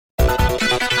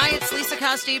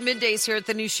Anacostia, middays here at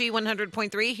the new She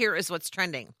 100.3. Here is what's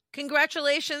trending.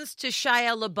 Congratulations to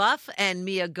Shia LaBeouf and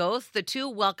Mia Goth. The two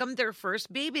welcomed their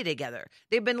first baby together.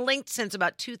 They've been linked since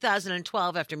about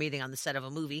 2012 after meeting on the set of a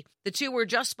movie. The two were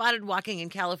just spotted walking in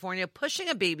California pushing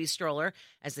a baby stroller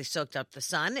as they soaked up the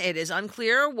sun. It is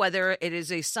unclear whether it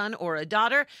is a son or a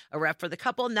daughter. A rep for the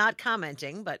couple not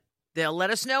commenting, but they'll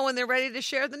let us know when they're ready to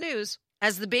share the news.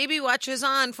 As the baby watches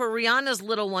on for Rihanna's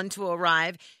little one to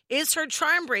arrive, is her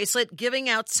charm bracelet giving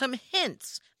out some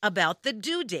hints about the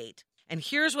due date? And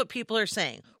here's what people are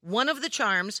saying. One of the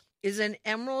charms is an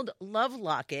emerald love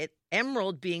locket,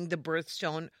 emerald being the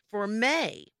birthstone for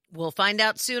May. We'll find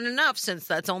out soon enough since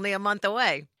that's only a month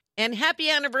away. And happy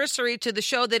anniversary to the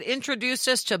show that introduced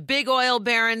us to big oil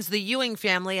barons, the Ewing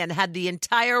family, and had the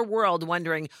entire world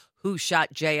wondering who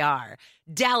shot JR.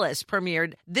 Dallas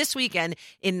premiered this weekend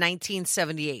in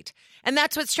 1978. And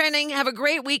that's what's trending. Have a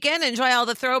great weekend. Enjoy all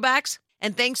the throwbacks.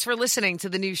 And thanks for listening to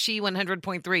the new She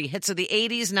 100.3 hits of the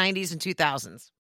 80s, 90s, and 2000s.